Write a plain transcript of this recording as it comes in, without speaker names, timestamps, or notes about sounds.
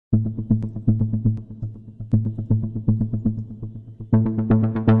Zombie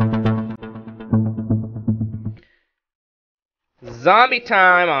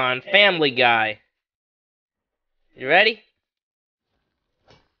time on Family Guy. You ready?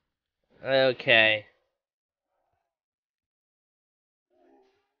 Okay.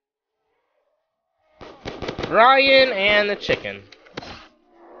 Brian and the chicken.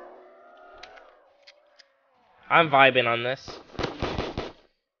 I'm vibing on this.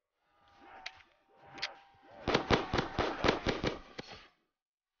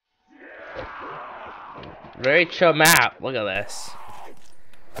 Very chill map. Look at this.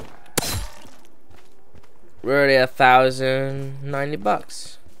 We're already at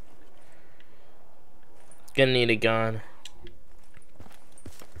 $1,090. Gonna need a gun.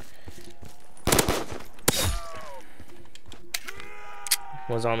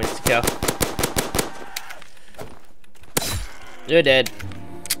 More zombies to kill. You're dead.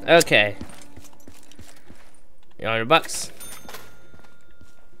 Okay. $100.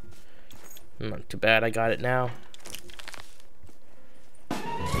 Not too bad, I got it now.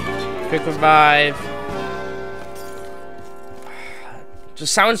 Quick revive.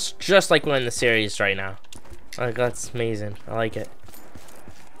 Just sounds just like we're in the series right now. Like, that's amazing. I like it.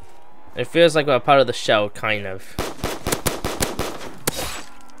 It feels like we're a part of the show, kind of.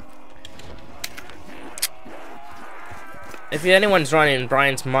 If anyone's running,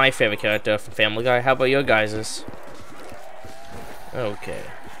 Brian's my favorite character from Family Guy. How about your guys's? Okay.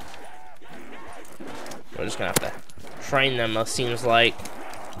 We're just gonna have to train them, it seems like.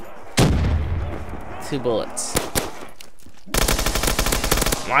 2 bullets.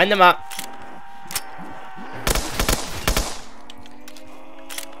 Line them up.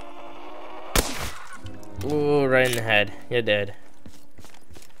 Ooh, right in the head. You're dead.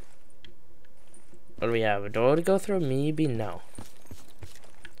 What do we have? A door to go through? Maybe no.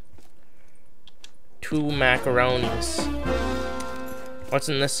 2 macaronis. What's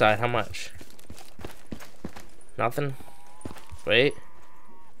in this side? How much? Nothing? Wait.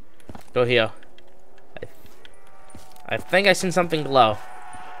 Go here. I think I seen something glow.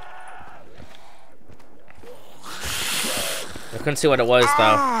 I couldn't see what it was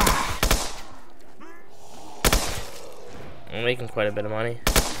though. I'm making quite a bit of money.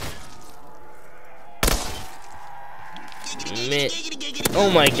 Oh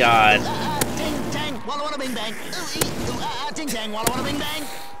my god.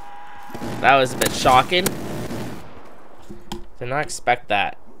 That was a bit shocking. Did not expect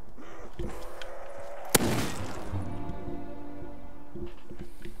that.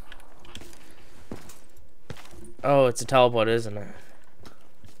 Oh, it's a teleport, isn't it?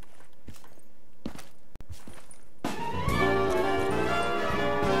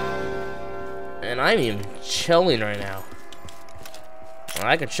 And I'm even chilling right now. Well,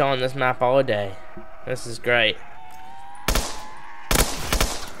 I could chill on this map all day. This is great.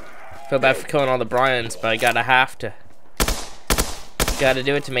 Feel bad for killing all the Bryans, but I have to. Gotta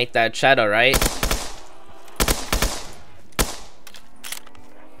do it to make that shadow, right?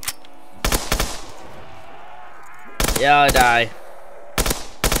 Yeah, I'll die.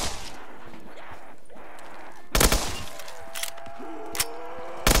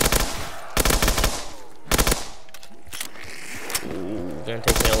 Ooh, gonna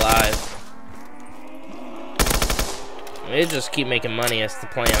take me alive. They just keep making money, that's the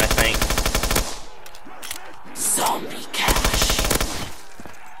plan, I think. Zombie cash.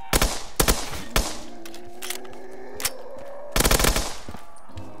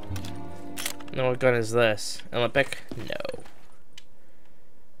 No, what gun is this? Olympic? No.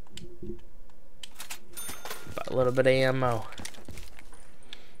 About a little bit of ammo.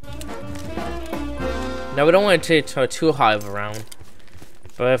 No, we don't want to take too high of a round.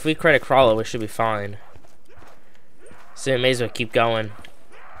 But if we create a crawler, we should be fine. So we may as well keep going.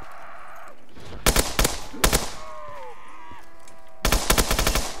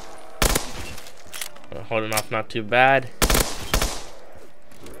 Holding off not too bad.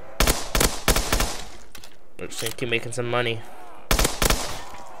 We're just gonna keep making some money.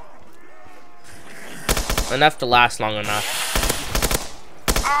 Enough to last long enough.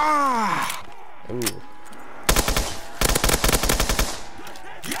 Ooh.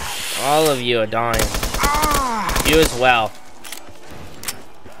 All of you are dying. You as well.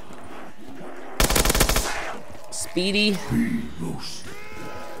 Speedy.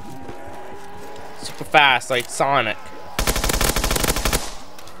 Super fast, like Sonic.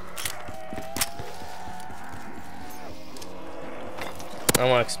 I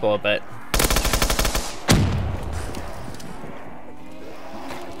want to explore a bit.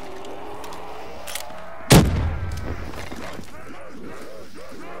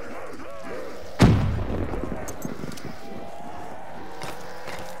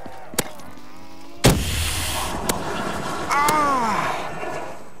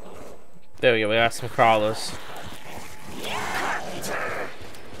 got some crawlers.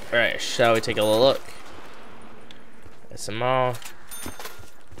 Alright, shall we take a look? There's some more.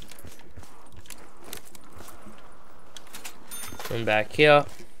 Come back here.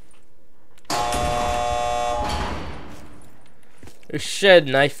 You should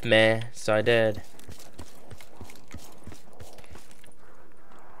knife me, so I did.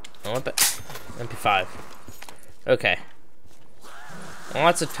 Oh, MP5. Okay.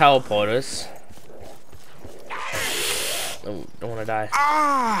 Lots of teleporters. Oh, don't want to die.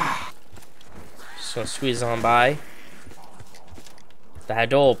 Just gonna squeeze on by. The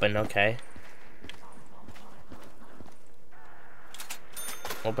door open, okay.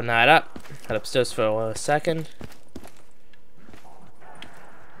 Open that up. Head upstairs for a second.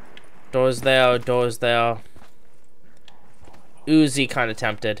 Doors there, doors there. Uzi kind of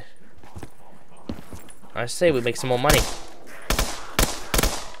tempted. I say we make some more money.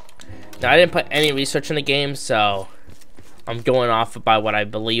 Now, I didn't put any research in the game, so I'm going off by what I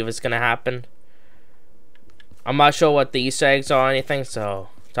believe is going to happen. I'm not sure what the Easter eggs are or anything, so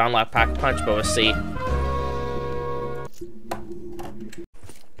to unlock Pack Punch, but we'll see.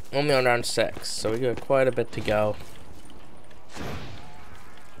 Only on round 6, so we got quite a bit to go.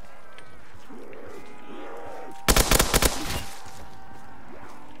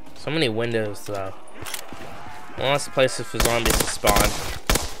 So many windows, though. Lots of places for zombies to spawn.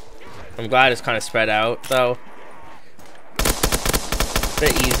 I'm glad it's kind of spread out, though. A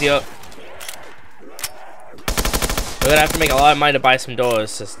bit easier. We're gonna have to make a lot of money to buy some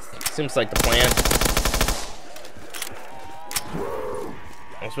doors. Just seems like the plan.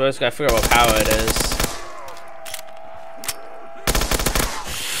 I suppose gotta figure out what power it is.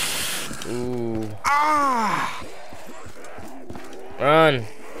 Ooh. Run.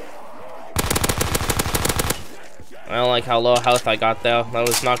 I don't like how low health I got there. That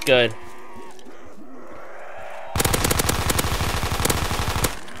was not good.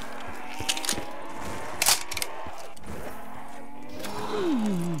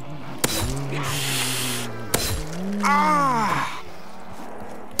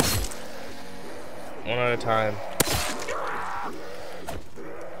 One at a time.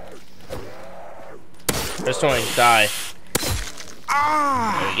 Just don't like die.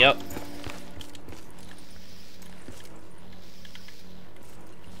 There we go.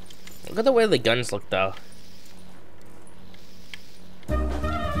 Look at the way the guns look, though.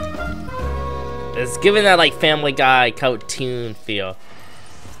 It's giving that like Family Guy cartoon feel.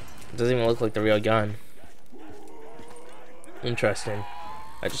 It doesn't even look like the real gun. Interesting.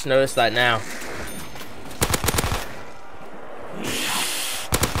 I just noticed that now.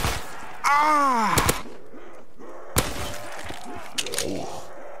 Ooh.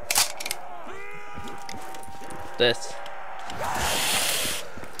 This.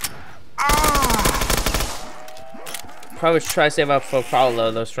 Probably should try to save up for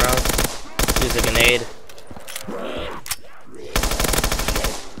Prowler those rounds. Use a grenade.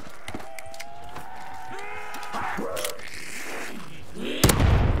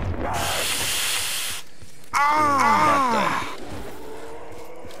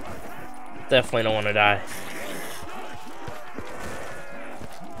 Definitely don't want to die.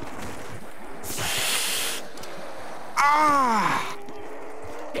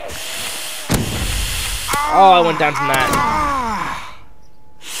 Oh, I went down from that.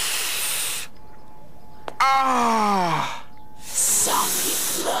 Zombie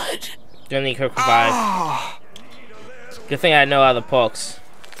blood. Gonna need Kirk revive. Good thing I had no other pokes.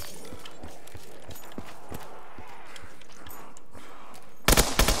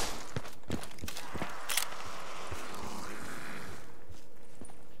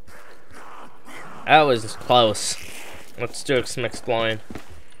 That was close. Let's do some exploring.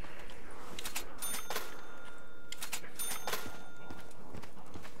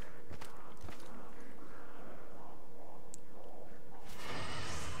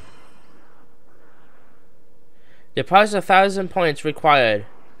 Deposit 1,000 points required.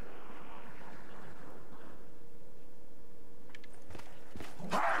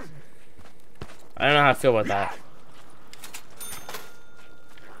 I don't know how I feel about that.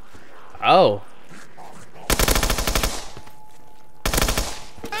 Oh.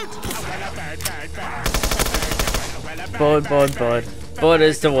 Board. Board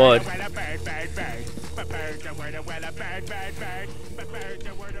is the word.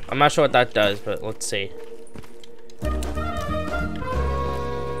 I'm not sure what that does, but let's see.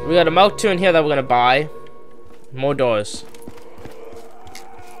 We got a Mark II in here that we're gonna buy. More doors.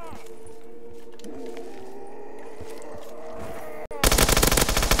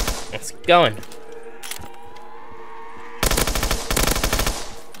 Let's get going.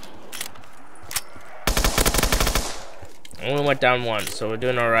 went down one, so we're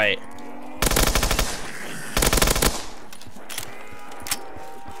doing alright.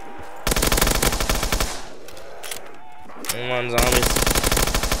 Come on, zombies.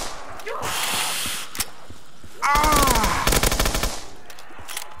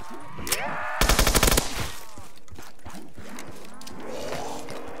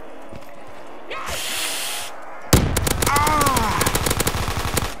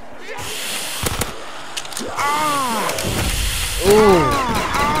 Ooh.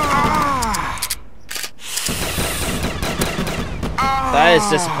 That is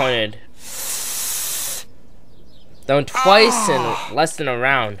disappointed. Down twice in less than a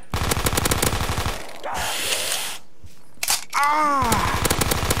round.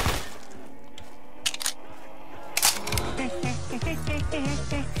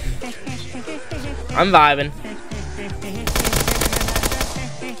 I'm vibing.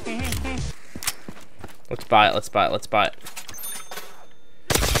 Let's buy it, let's buy it, let's buy it.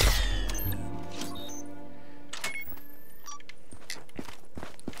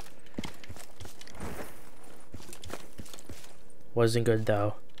 Wasn't good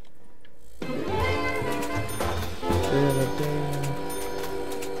though.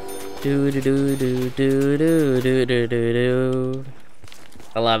 Do do do do do do do do do.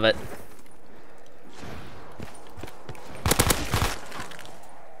 I love it.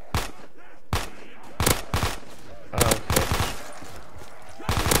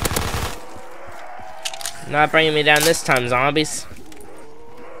 Not bringing me down this time, zombies.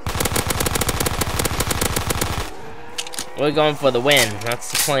 We're going for the win. That's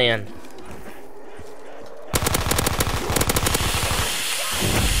the plan.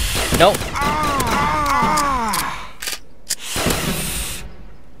 Nope.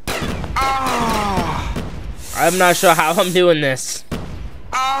 I'm not sure how I'm doing this.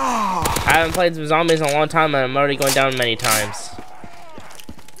 I haven't played some zombies in a long time and I'm already going down many times.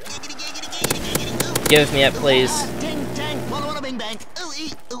 Give me it, please. Ting tang, walla walla bing bang. Ooh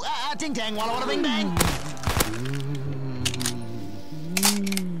ee, ooh ah ah, ting tang, walla walla bing bang.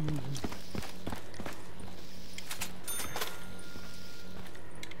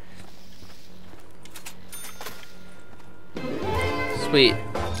 Sweet.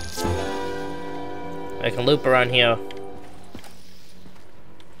 I can loop around here.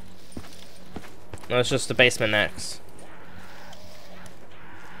 No, it's just the basement next.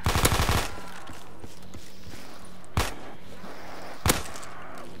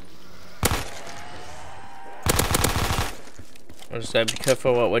 We just gotta be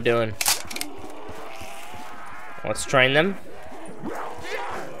careful what we're doing. Let's train them.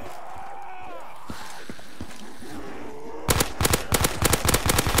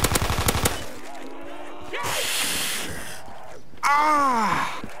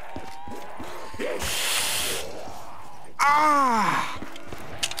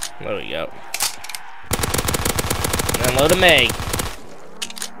 There we go. And load a mag.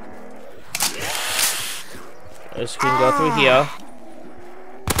 This can go through here.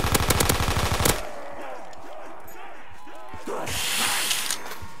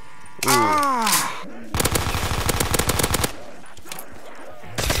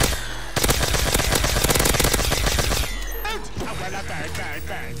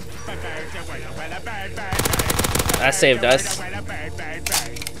 That saved us.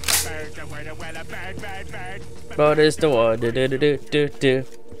 What is the war? Do do do do do do.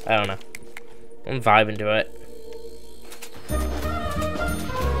 I don't know. I'm vibing to it.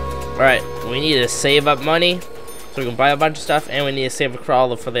 Alright, we need to save up money so we can buy a bunch of stuff, and we need to save a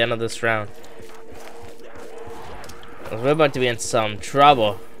crawler for the end of this round. We're about to be in some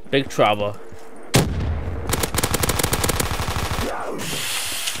trouble. Big trouble.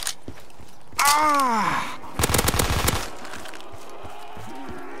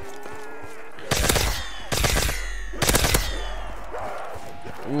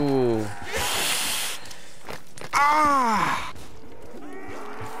 Ooh.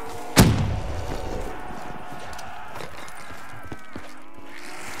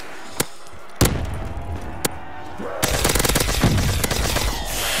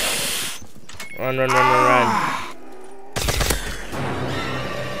 Run, run, run, run, run.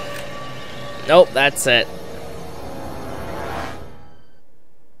 Nope, that's it.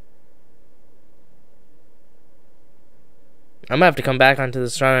 I'm gonna have to come back onto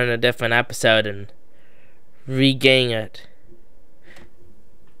this run in a different episode and regain it.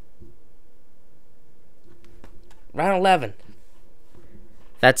 Round 11.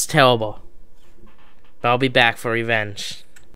 That's terrible. But I'll be back for revenge.